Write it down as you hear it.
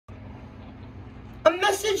A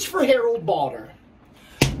message for Harold Balder.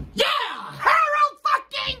 Yeah! Harold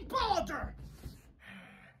fucking Balder!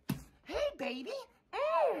 Hey, baby.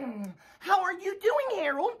 How are you doing,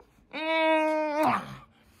 Harold?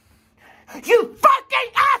 You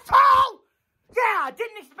fucking asshole! Yeah, I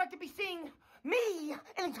didn't expect to be seeing me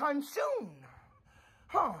anytime soon.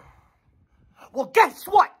 Huh. Well, guess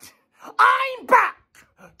what? I'm back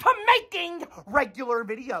to making regular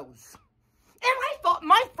videos. And I thought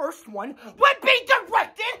my first one would be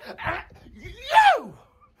directed at you!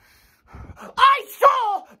 I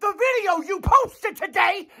saw the video you posted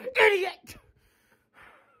today, idiot!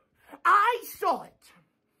 I saw it.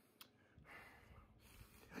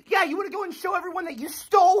 Yeah, you want to go and show everyone that you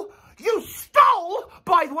stole,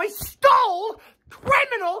 by the way,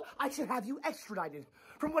 criminal. I should have you extradited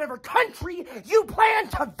from whatever country you plan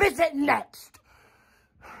to visit next.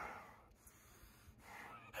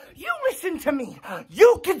 You listen to me.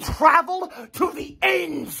 You can travel to the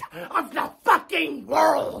ends of the fucking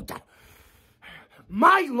world.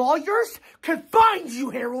 My lawyers can find you,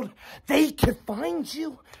 Harold. They can find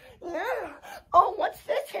you. Yeah. Oh, what's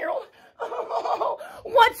this, Harold? Oh,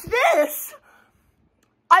 what's this?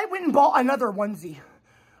 I went and bought another onesie.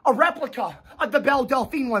 A replica of the Belle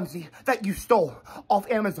Delphine onesie that you stole off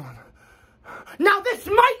Amazon. Now, this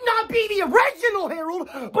might not be the original, Harold,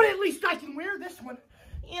 but at least I can wear this one.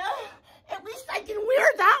 Yeah, at least I can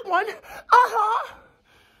wear that one.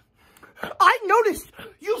 I noticed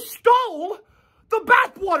you stole the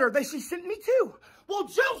bathwater that she sent me too. Well,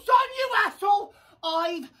 joke's on you, asshole.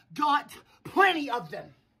 I've got plenty of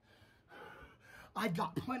them. I've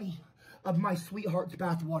got plenty of my sweetheart's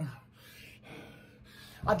bathwater.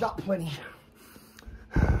 I've got plenty.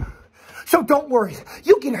 So don't worry.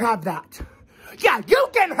 You can have that. Yeah, you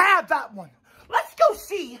can have that one. Let's go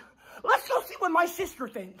see what my sister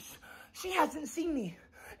thinks. She hasn't seen me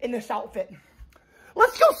in this outfit.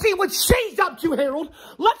 Let's go see what she's up to, Harold.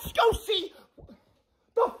 Let's go see.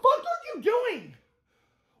 The fuck are you doing?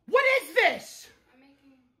 What is this? I'm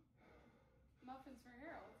making muffins for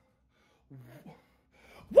Harold.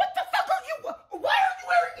 What the fuck are you? Why are you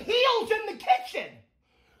wearing heels in the kitchen?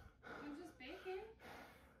 I'm just baking.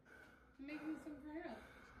 I'm making some for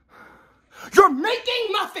Harold. You're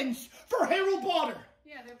making muffins for Harold Balder.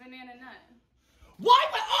 Yeah, they're banana nut. Why?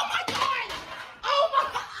 Oh my god! Oh my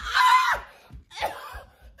god!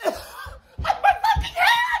 My fucking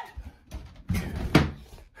hand!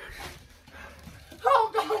 Oh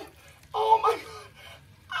god! Oh my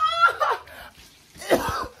god!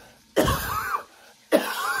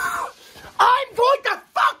 I'm going to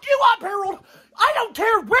fuck you up, Harold! I don't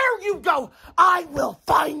care where you go! I will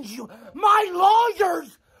find you! My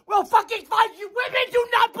lawyers will fucking find you! Women do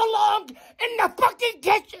not belong in the fucking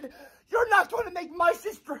kitchen! You're not going to make my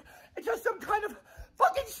sister into some kind of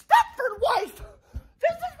fucking Stepford wife!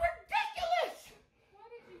 This is ridiculous! Why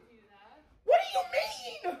did you do that? What do you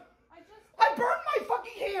mean? I burned my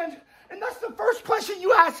fucking hand, and that's the first question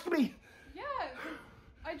you asked me. Yeah,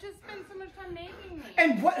 I just spent so much time making these.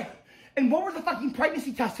 And what were the fucking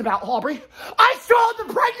pregnancy tests about, Aubrey? I saw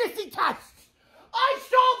the pregnancy tests! I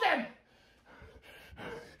saw them!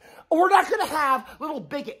 We're not going to have little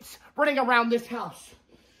bigots running around this house.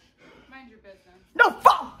 Mind your business. No,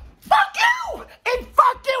 fuck you! And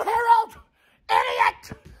fuck you, Harold!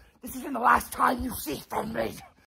 Idiot! This isn't the last time you see from me.